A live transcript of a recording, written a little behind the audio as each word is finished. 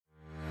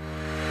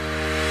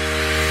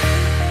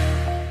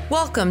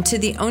Welcome to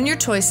the Own Your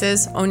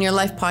Choices, Own Your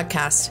Life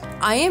podcast.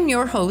 I am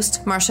your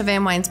host, Marsha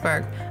Van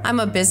Weinsberg. I'm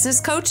a business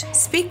coach,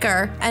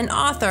 speaker, and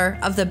author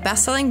of the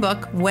best-selling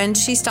book, When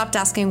She Stopped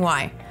Asking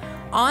Why.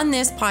 On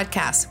this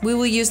podcast, we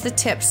will use the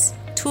tips,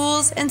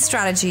 tools, and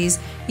strategies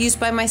used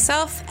by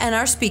myself and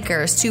our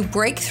speakers to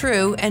break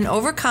through and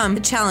overcome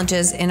the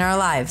challenges in our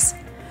lives.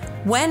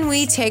 When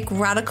we take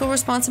radical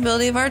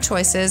responsibility of our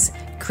choices,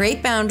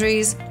 create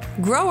boundaries,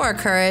 grow our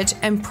courage,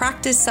 and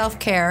practice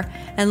self-care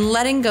and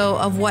letting go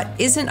of what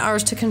isn't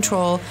ours to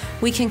control,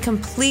 we can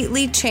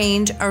completely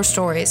change our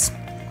stories.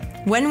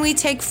 When we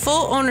take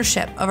full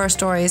ownership of our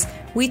stories,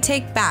 we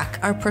take back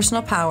our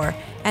personal power,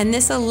 and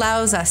this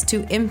allows us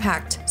to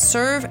impact,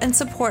 serve, and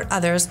support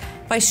others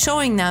by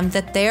showing them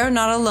that they are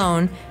not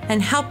alone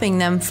and helping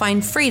them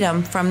find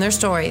freedom from their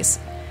stories.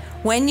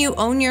 When you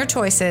own your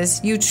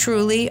choices, you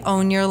truly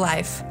own your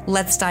life.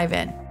 Let's dive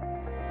in.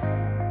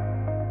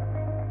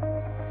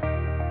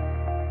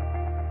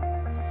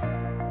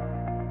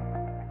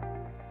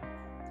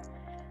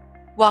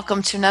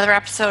 Welcome to another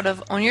episode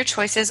of Own Your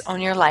Choices,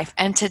 Own Your Life.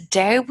 And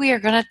today we are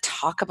going to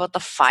talk about the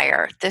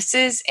fire. This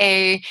is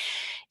a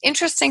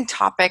interesting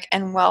topic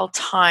and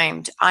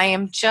well-timed. I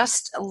am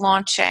just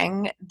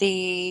launching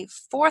the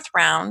fourth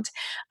round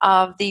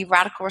of the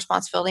Radical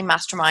Responsibility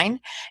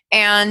Mastermind,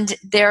 and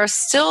there are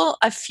still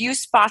a few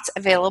spots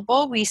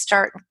available. We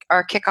start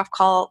our kickoff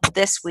call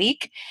this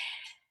week.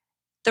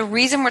 The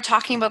reason we're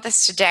talking about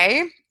this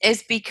today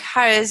is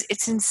because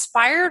it's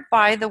inspired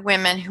by the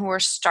women who are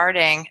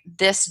starting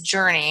this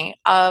journey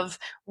of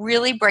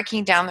really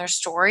breaking down their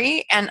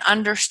story and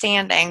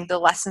understanding the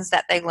lessons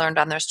that they learned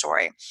on their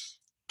story.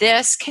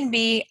 This can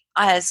be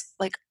as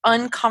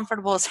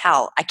uncomfortable as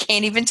hell. I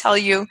can't even tell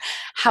you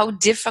how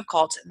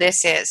difficult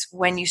this is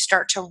when you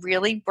start to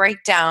really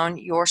break down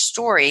your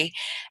story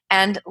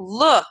and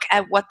look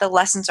at what the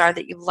lessons are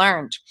that you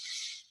learned.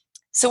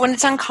 So when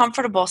it's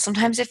uncomfortable,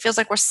 sometimes it feels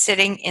like we're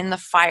sitting in the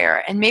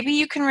fire, and maybe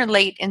you can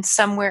relate in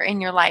somewhere in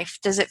your life.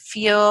 Does it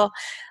feel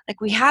like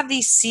we have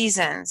these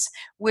seasons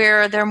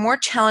where they're more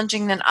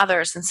challenging than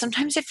others? And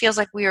sometimes it feels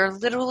like we are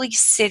literally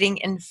sitting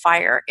in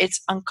fire.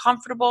 It's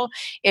uncomfortable.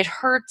 It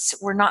hurts.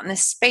 We're not in the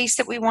space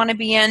that we want to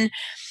be in.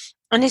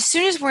 And as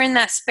soon as we're in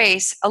that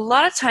space, a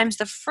lot of times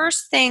the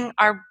first thing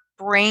our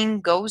brain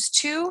goes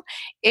to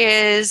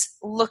is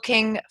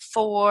looking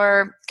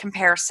for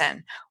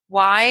comparison.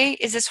 Why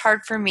is this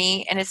hard for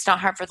me and it's not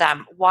hard for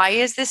them? Why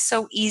is this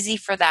so easy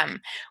for them?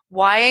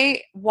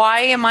 Why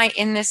am I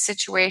in this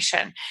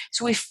situation?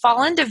 So we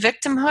fall into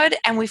victimhood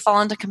and we fall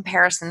into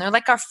comparison. They're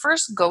like our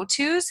first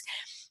go-tos.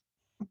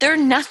 They're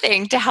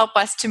nothing to help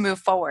us to move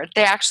forward.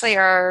 They actually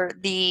are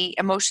the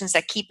emotions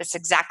that keep us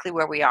exactly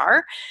where we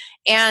are.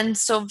 And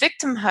so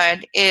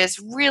victimhood is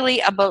really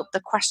about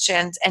the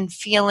questions and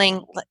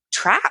feeling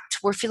trapped.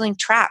 We're feeling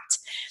trapped.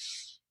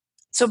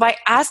 So by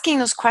asking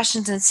those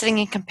questions and sitting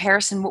in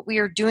comparison, what we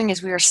are doing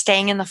is we are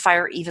staying in the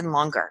fire even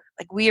longer.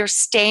 Like we are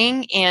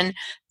staying in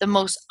the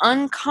most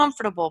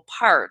uncomfortable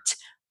part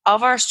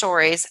of our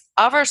stories,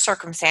 of our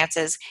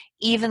circumstances,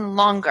 even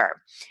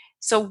longer.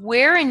 So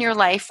where in your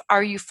life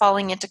are you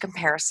falling into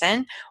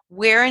comparison?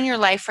 Where in your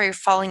life are you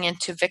falling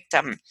into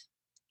victim?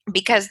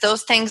 Because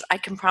those things, I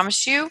can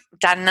promise you,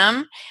 done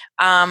them,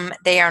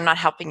 they are not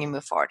helping you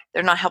move forward.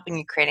 They're not helping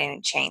you create any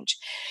change.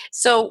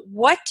 So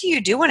what do you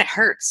do when it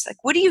hurts? Like,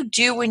 what do you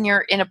do when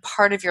you're in a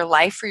part of your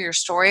life or your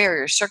story or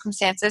your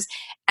circumstances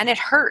and it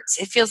hurts?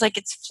 It feels like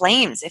it's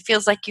flames. It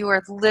feels like you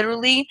are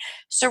literally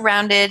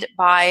surrounded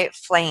by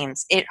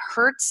flames. It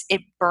hurts,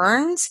 it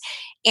burns,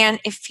 and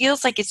it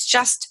feels like it's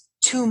just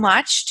too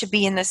much to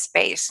be in this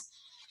space.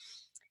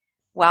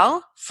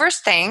 Well,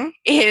 first thing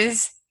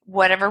is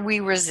whatever we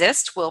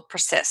resist will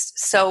persist.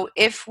 So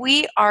if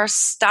we are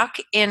stuck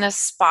in a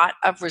spot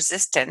of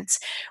resistance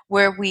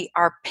where we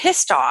are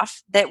pissed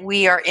off that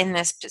we are in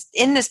this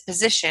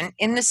position,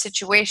 in this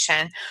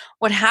situation,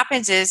 what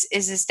happens is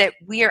that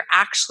we are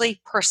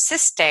actually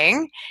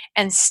persisting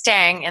and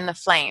staying in the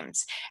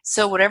flames.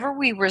 So whatever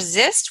we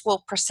resist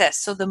will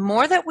persist. So the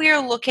more that we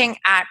are looking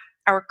at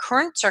our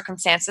current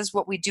circumstances,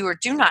 what we do or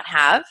do not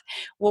have,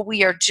 what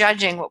we are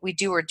judging, what we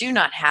do or do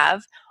not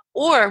have,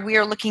 or we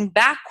are looking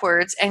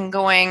backwards and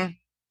going,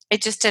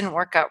 it just didn't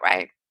work out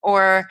right,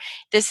 or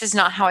this is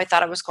not how I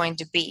thought it was going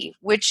to be,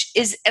 which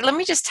is, let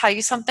me just tell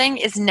you something,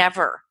 is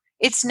never.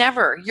 It's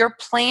never. Your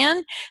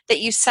plan that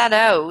you set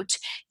out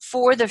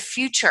for the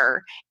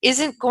future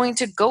isn't going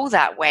to go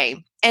that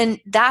way.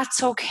 And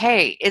that's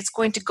okay. It's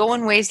going to go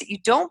in ways that you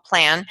don't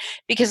plan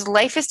because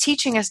life is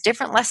teaching us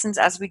different lessons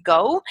as we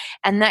go.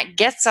 And that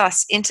gets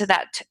us into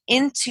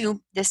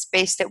this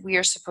space that we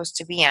are supposed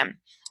to be in.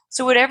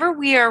 So whatever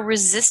we are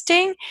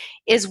resisting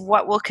is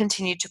what will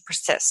continue to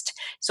persist.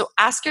 So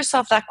ask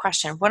yourself that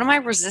question. What am I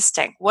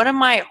resisting? What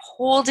am I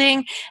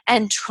holding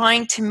and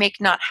trying to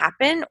make not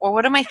happen? Or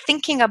what am I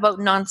thinking about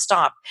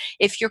nonstop?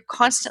 If you're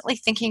constantly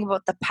thinking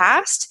about the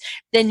past,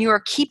 then you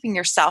are keeping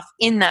yourself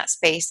in that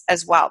space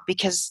as well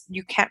because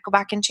you can't go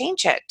back and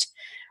change it.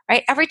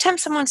 Right? Every time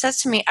someone says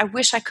to me, I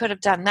wish I could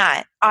have done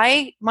that,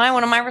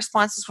 one of my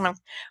responses when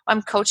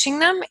I'm coaching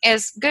them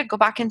is, good, go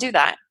back and do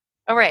that.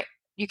 All right.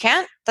 You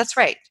can't? That's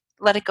right.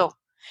 Let it go.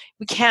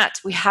 We can't.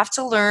 We have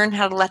to learn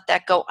how to let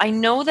that go. I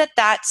know that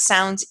that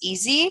sounds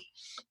easy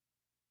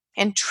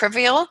and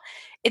trivial.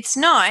 It's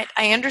not.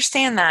 I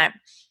understand that.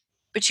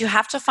 But you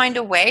have to find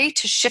a way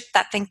to shift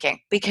that thinking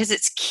because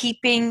it's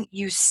keeping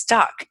you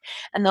stuck.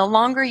 And the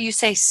longer you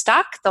stay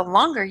stuck, the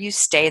longer you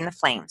stay in the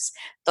flames,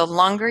 the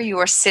longer you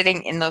are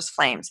sitting in those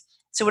flames.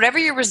 So, whatever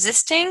you're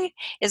resisting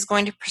is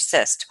going to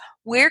persist.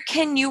 Where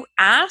can you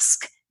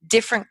ask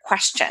different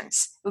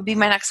questions? Would be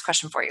my next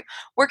question for you.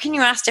 Where can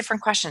you ask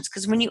different questions?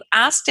 Because when you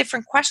ask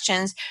different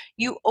questions,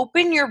 you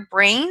open your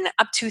brain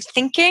up to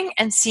thinking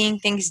and seeing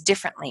things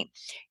differently.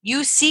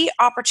 You see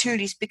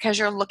opportunities because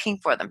you're looking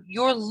for them.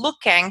 You're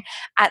looking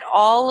at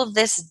all of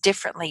this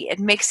differently. It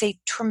makes a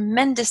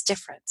tremendous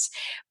difference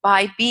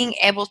by being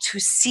able to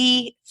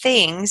see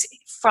things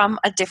from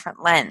a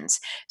different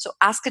lens. So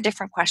ask a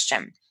different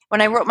question.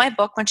 When I wrote my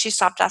book, When She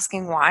Stopped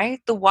Asking Why,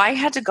 the why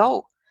had to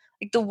go.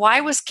 Like the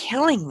why was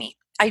killing me.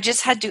 I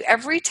just had to,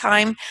 every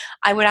time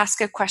I would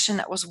ask a question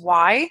that was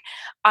why,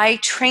 I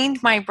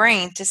trained my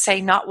brain to say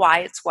not why,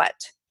 it's what.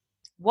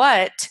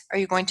 What are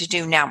you going to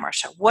do now,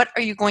 Marsha? What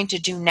are you going to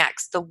do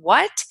next? The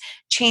what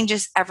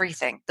changes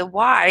everything. The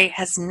why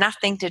has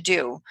nothing to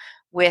do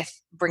with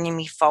bringing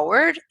me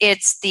forward.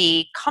 It's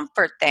the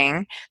comfort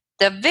thing,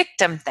 the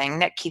victim thing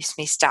that keeps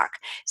me stuck.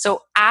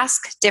 So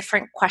ask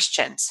different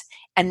questions,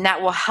 and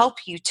that will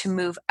help you to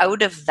move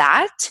out of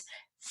that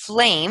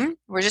flame.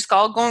 We're just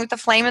all going with the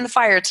flame and the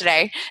fire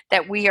today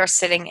that we are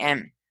sitting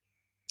in.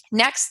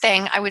 Next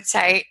thing I would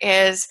say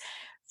is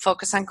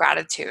focus on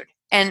gratitude.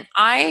 And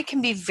I can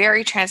be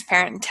very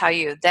transparent and tell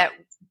you that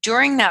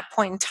during that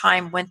point in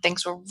time when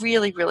things were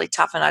really, really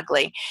tough and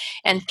ugly,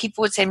 and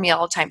people would say to me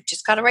all the time,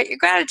 just got to write your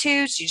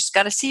gratitudes. You just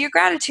got to see your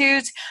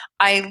gratitudes.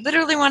 I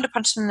literally wanted to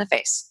punch them in the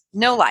face.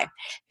 No lie.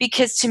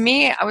 Because to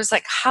me, I was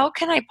like, how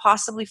can I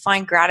possibly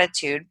find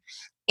gratitude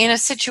in a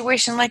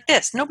situation like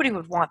this? Nobody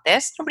would want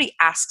this. Nobody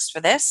asks for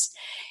this.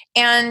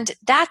 And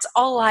that's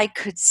all I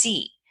could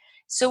see.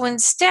 So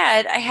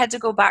instead, I had to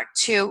go back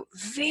to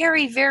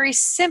very, very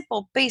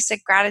simple,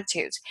 basic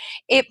gratitudes.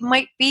 It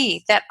might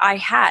be that I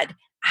had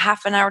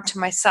half an hour to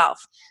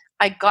myself.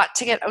 I got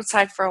to get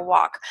outside for a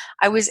walk.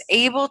 I was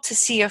able to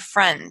see a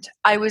friend.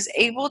 I was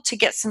able to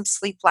get some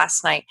sleep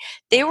last night.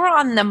 They were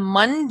on the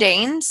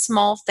mundane,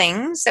 small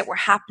things that were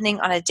happening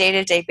on a day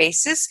to day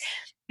basis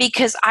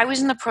because I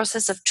was in the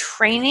process of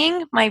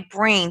training my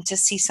brain to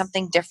see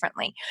something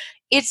differently.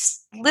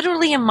 It's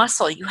literally a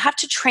muscle. You have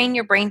to train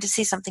your brain to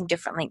see something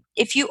differently.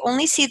 If you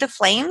only see the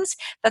flames,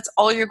 that's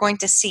all you're going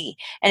to see.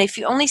 And if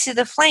you only see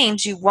the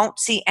flames, you won't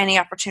see any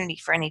opportunity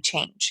for any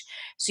change.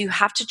 So you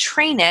have to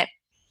train it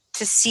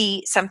to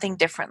see something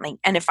differently.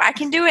 And if I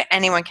can do it,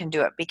 anyone can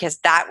do it because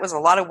that was a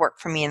lot of work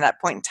for me in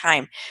that point in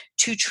time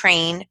to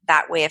train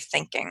that way of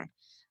thinking.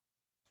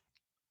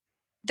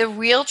 The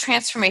real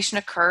transformation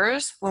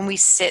occurs when we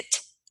sit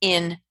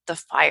in the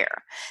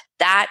fire.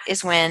 That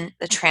is when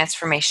the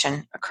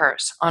transformation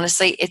occurs.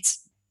 Honestly,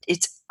 it's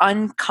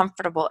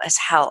uncomfortable as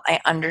hell. I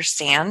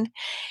understand,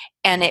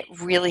 and it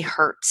really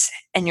hurts,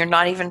 and you're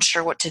not even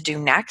sure what to do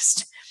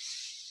next.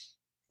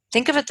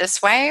 Think of it this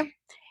way.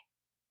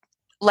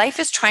 Life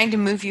is trying to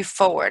move you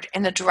forward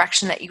in the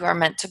direction that you are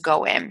meant to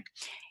go in.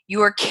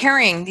 You are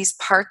carrying these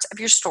parts of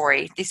your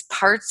story, these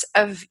parts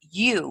of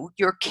you,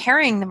 you're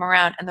carrying them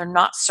around and they're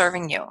not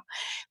serving you.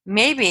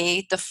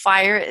 Maybe the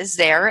fire is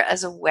there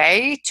as a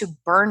way to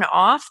burn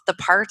off the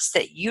parts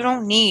that you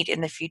don't need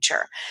in the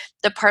future,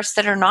 the parts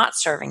that are not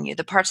serving you,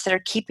 the parts that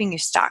are keeping you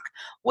stuck.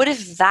 What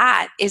if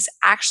that is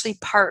actually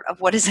part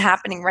of what is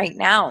happening right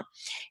now?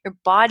 Your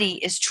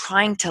body is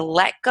trying to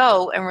let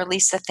go and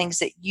release the things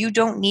that you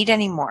don't need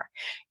anymore.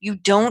 You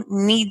don't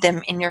need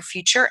them in your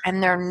future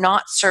and they're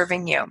not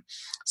serving you.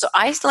 So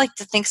I like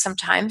to think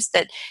sometimes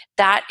that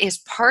that is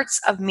parts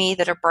of me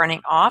that are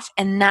burning off,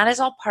 and that is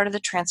all part of the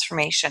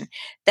transformation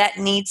that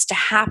needs to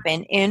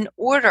happen in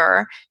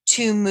order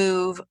to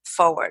move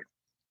forward.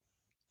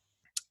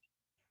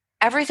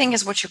 Everything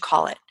is what you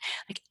call it.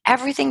 Like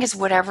everything is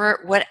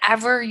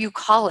whatever you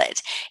call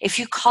it. If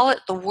you call it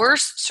the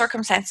worst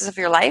circumstances of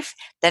your life,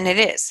 then it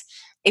is.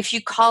 If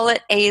you call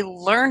it a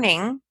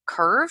learning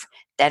curve,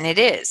 then it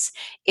is.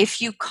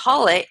 If you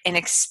call it an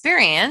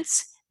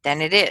experience,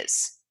 then it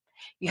is.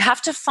 You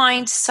have to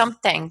find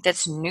something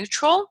that's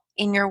neutral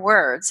in your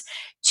words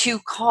to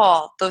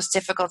call those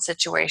difficult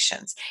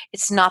situations.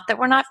 It's not that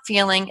we're not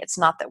feeling, it's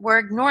not that we're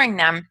ignoring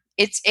them.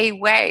 It's a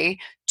way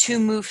to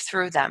move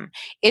through them.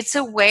 It's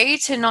a way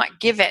to not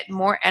give it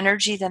more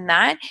energy than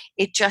that.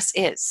 It just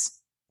is.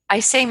 I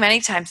say many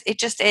times, it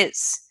just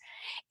is.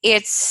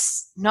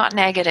 It's not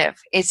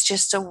negative. It's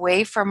just a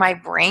way for my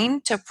brain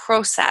to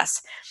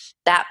process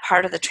that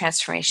part of the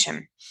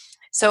transformation.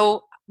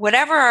 So,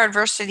 whatever our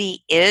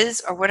adversity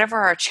is, or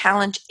whatever our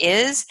challenge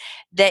is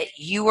that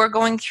you are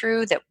going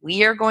through, that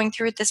we are going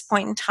through at this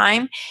point in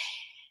time,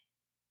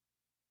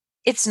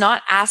 it's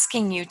not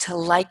asking you to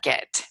like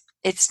it.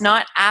 It's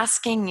not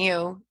asking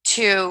you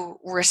to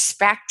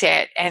respect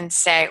it and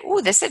say,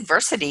 oh, this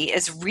adversity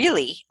is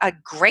really a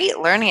great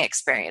learning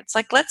experience.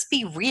 Like, let's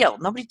be real.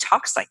 Nobody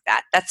talks like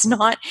that. That's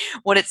not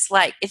what it's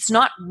like. It's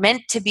not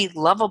meant to be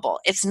lovable.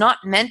 It's not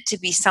meant to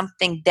be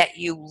something that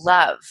you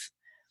love,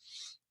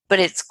 but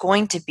it's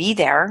going to be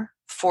there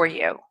for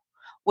you.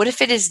 What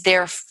if it is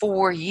there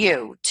for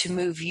you to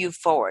move you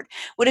forward?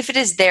 What if it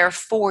is there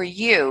for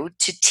you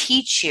to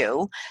teach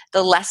you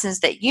the lessons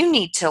that you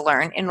need to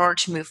learn in order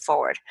to move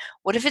forward?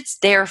 What if it's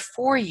there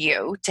for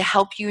you to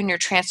help you in your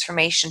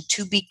transformation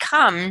to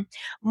become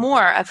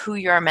more of who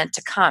you're meant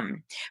to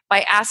come?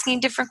 By asking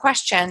different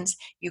questions,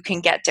 you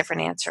can get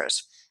different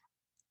answers.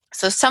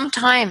 So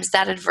sometimes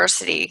that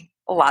adversity,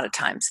 a lot of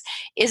times,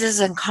 is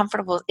as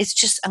uncomfortable, it's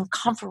just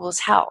uncomfortable as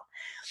hell.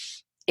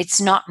 It's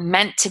not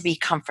meant to be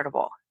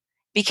comfortable,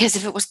 because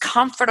if it was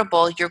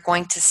comfortable, you're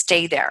going to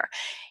stay there.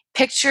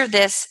 Picture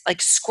this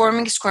like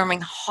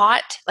squirming,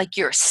 hot, like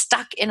you're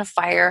stuck in a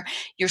fire,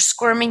 you're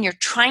squirming, you're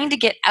trying to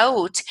get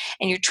out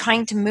and you're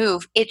trying to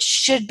move. It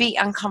should be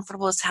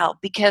uncomfortable as hell,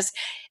 because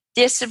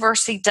this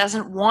adversity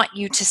doesn't want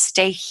you to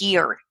stay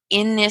here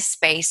in this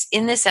space,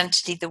 in this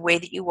entity, the way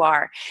that you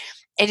are.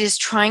 It is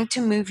trying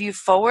to move you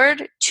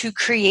forward to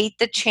create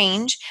the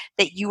change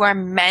that you are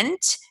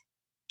meant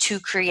to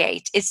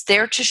create. It's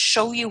there to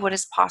show you what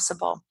is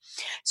possible.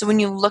 So when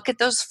you look at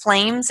those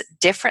flames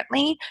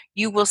differently,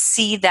 you will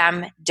see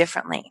them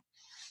differently.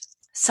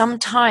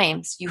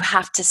 Sometimes you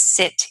have to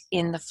sit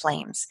in the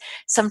flames.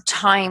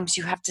 Sometimes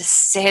you have to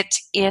sit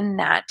in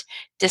that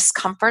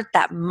discomfort,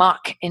 that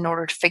muck, in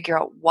order to figure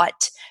out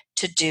what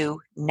to do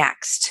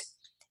next.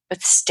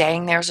 But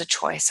staying there is a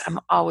choice. I'm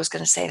always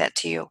going to say that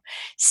to you.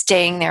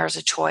 Staying there is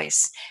a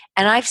choice.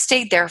 And I've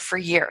stayed there for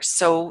years.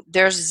 So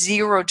there's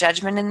zero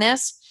judgment in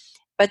this.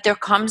 But there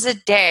comes a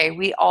day,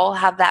 we all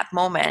have that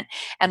moment.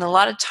 And a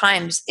lot of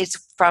times it's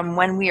from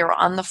when we are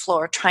on the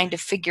floor trying to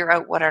figure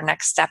out what our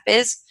next step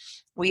is.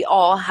 We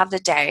all have the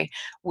day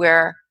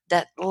where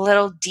that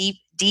little deep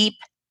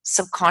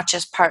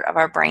subconscious part of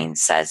our brain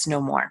says,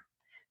 no more,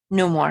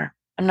 no more.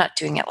 I'm not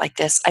doing it like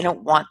this. I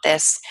don't want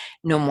this,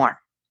 no more.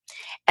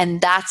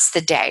 And that's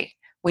the day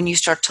when you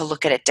start to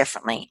look at it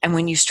differently, and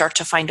when you start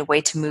to find a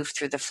way to move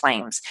through the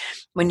flames,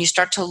 when you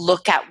start to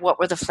look at what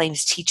were the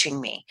flames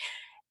teaching me.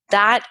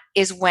 That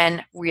is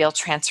when real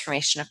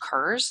transformation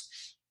occurs,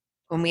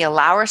 when we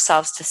allow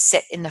ourselves to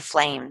sit in the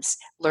flames,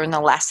 learn the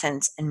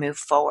lessons, and move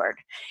forward.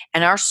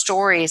 And our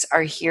stories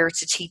are here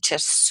to teach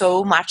us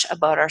so much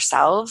about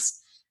ourselves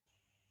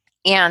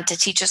and to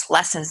teach us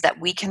lessons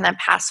that we can then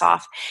pass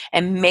off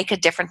and make a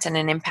difference and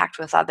an impact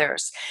with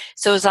others.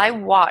 So as I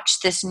watch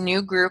this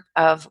new group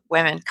of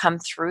women come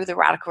through the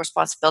Radical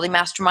Responsibility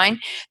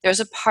Mastermind, there's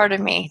a part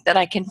of me that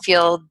I can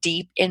feel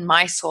deep in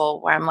my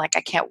soul where I'm like,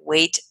 I can't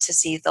wait to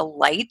see the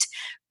light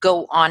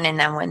go on in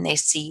them when they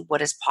see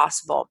what is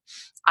possible.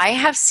 I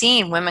have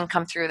seen women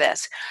come through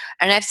this,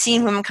 and I've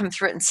seen women come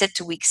through it and sit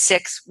to week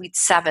 6, week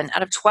 7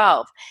 out of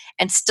 12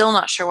 and still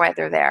not sure why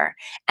they're there.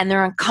 And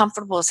they're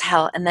uncomfortable as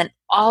hell. And then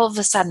all of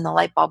a sudden the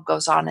light bulb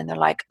goes on and they're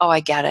like, oh,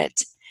 I get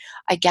it.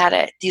 I get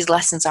it. These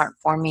lessons aren't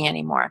for me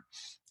anymore.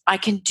 I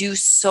can do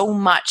so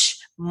much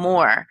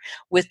more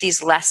with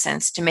these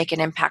lessons to make an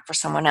impact for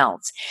someone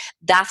else.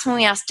 That's when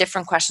we ask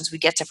different questions, we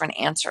get different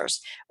answers.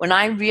 When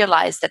I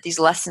realized that these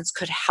lessons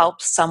could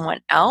help someone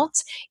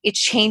else, it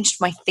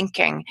changed my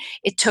thinking.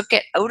 It took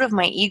it out of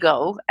my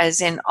ego, as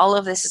in all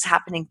of this is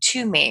happening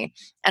to me,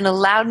 and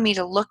allowed me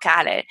to look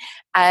at it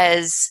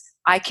as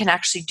I can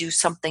actually do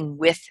something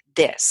with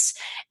this.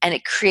 And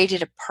it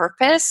created a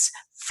purpose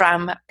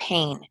from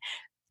pain.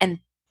 And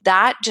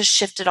that just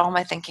shifted all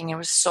my thinking. It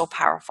was so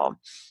powerful.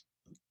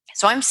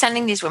 So I'm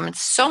sending these women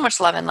so much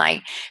love and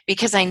light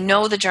because I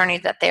know the journey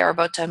that they are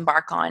about to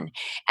embark on.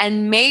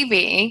 And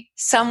maybe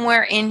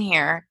somewhere in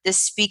here, this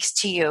speaks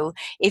to you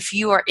if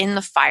you are in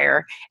the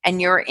fire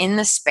and you're in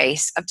the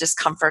space of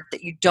discomfort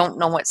that you don't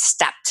know what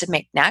step to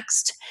make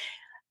next.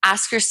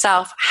 Ask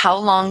yourself, how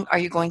long are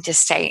you going to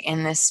stay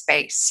in this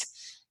space?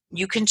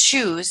 You can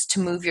choose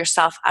to move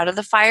yourself out of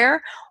the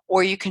fire,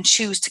 or you can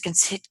choose to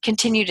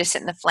continue to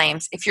sit in the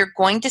flames. If you're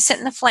going to sit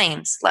in the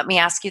flames, let me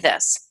ask you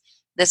this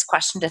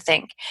question to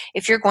think.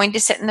 If you're going to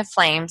sit in the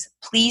flames,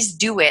 please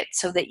do it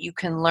so that you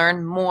can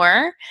learn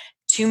more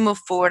to move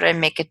forward and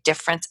make a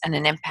difference and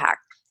an impact.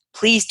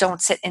 Please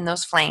don't sit in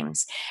those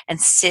flames and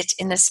sit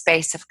in the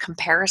space of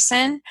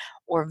comparison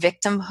or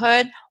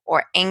victimhood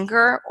or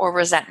anger or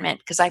resentment,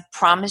 because I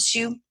promise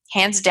you,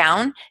 hands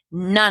down,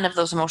 none of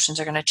those emotions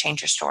are going to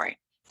change your story.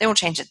 They won't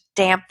change a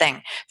damn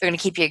thing. They're going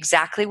to keep you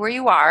exactly where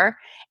you are.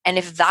 And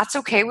if that's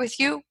okay with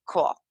you,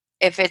 cool.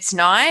 If it's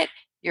not,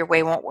 your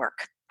way won't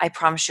work. I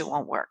promise you it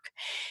won't work.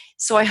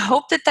 So I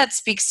hope that that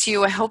speaks to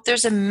you. I hope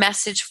there's a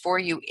message for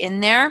you in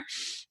there.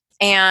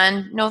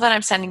 And know that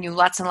I'm sending you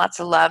lots and lots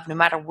of love, no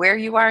matter where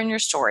you are in your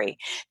story,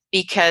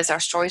 because our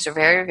stories are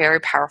very, very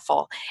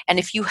powerful. And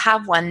if you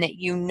have one that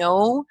you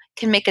know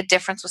can make a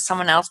difference with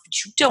someone else,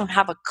 but you don't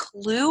have a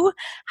clue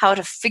how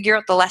to figure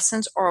out the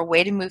lessons or a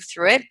way to move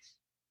through it,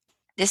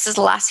 This is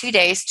the last few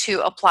days to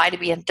apply to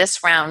be in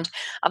this round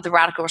of the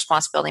Radical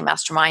Responsibility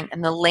Mastermind,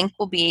 and the link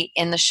will be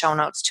in the show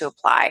notes to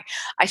apply.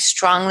 I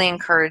strongly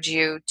encourage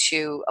you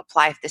to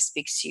apply if this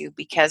speaks to you,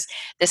 because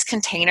this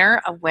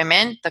container of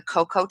women, the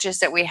co-coaches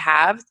that we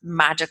have,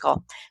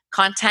 magical.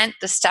 Content,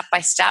 the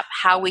step-by-step,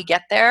 how we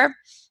get there,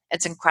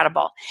 it's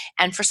incredible.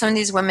 And for some of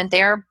these women,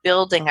 they're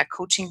building a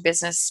coaching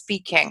business,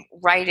 speaking,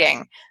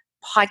 writing,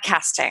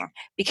 podcasting,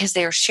 because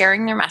they are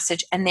sharing their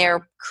message and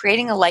they're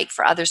creating a light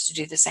for others to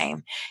do the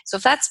same. So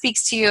if that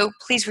speaks to you,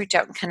 please reach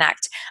out and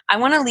connect. I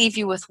want to leave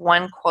you with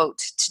one quote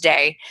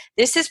today.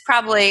 This is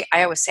probably,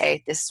 I always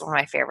say this is one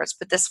of my favorites,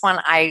 but this one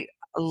I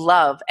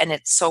love, and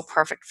it's so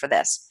perfect for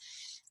this.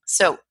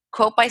 So,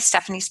 quote by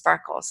Stephanie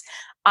Sparkles: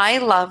 "I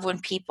love when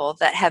people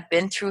that have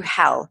been through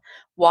hell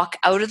walk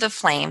out of the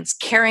flames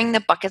carrying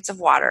the buckets of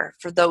water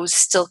for those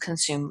still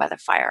consumed by the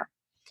fire."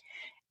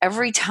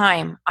 Every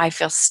time I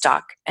feel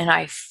stuck and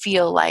I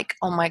feel like,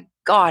 oh my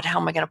God, how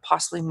am I going to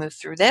possibly move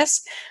through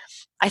this?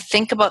 I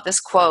think about this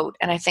quote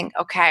and I think,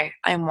 okay,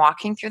 I'm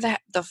walking through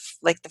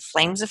the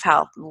flames of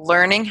hell,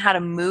 learning how to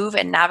move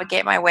and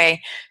navigate my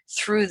way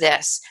through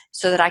this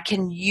so that I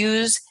can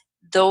use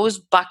those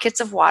buckets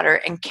of water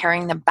and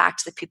carrying them back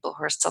to the people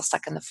who are still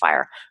stuck in the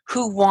fire,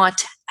 who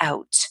want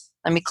out.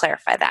 Let me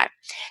clarify that.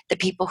 The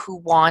people who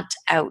want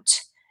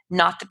out,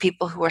 not the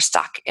people who are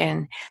stuck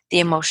in the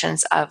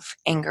emotions of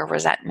anger,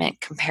 resentment,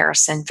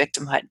 comparison,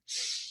 victimhood.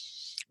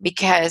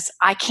 Because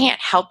I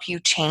can't help you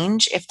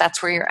change if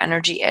that's where your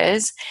energy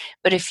is.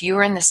 But if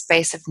you're in the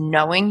space of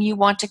knowing you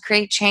want to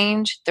create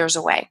change, there's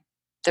a way.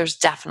 There's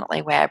definitely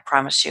a way, I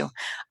promise you.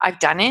 I've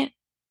done it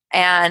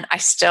and I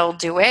still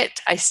do it.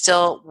 I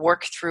still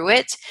work through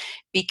it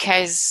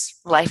because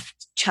life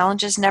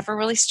challenges never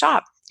really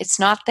stop. It's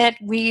not that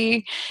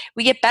we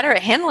get better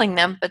at handling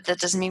them, but that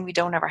doesn't mean we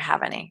don't ever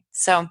have any.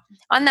 So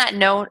on that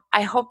note,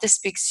 I hope this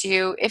speaks to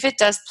you. If it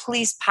does,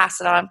 please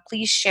pass it on.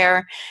 Please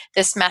share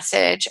this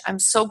message. I'm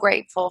so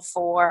grateful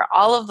for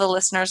all of the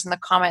listeners and the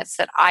comments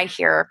that I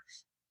hear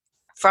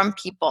from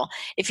people.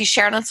 If you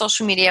share it on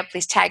social media,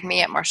 please tag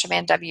me at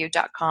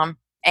marshavanw.com.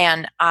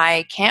 And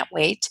I can't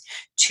wait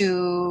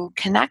to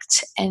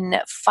connect and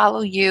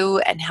follow you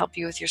and help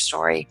you with your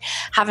story.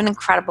 Have an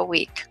incredible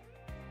week.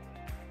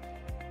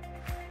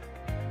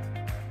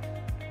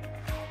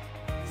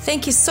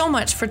 Thank you so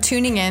much for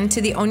tuning in to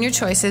the Own Your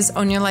Choices,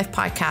 Own Your Life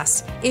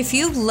podcast. If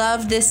you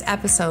loved this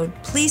episode,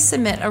 please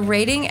submit a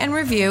rating and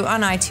review on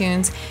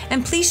iTunes,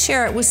 and please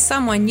share it with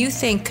someone you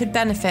think could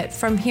benefit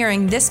from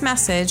hearing this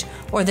message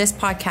or this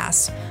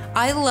podcast.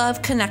 I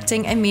love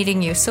connecting and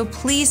meeting you, so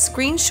please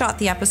screenshot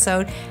the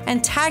episode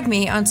and tag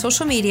me on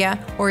social media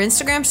or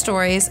Instagram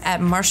stories at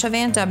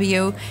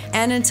marshavanw.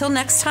 And until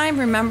next time,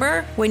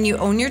 remember, when you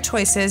own your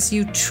choices,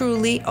 you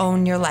truly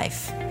own your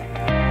life.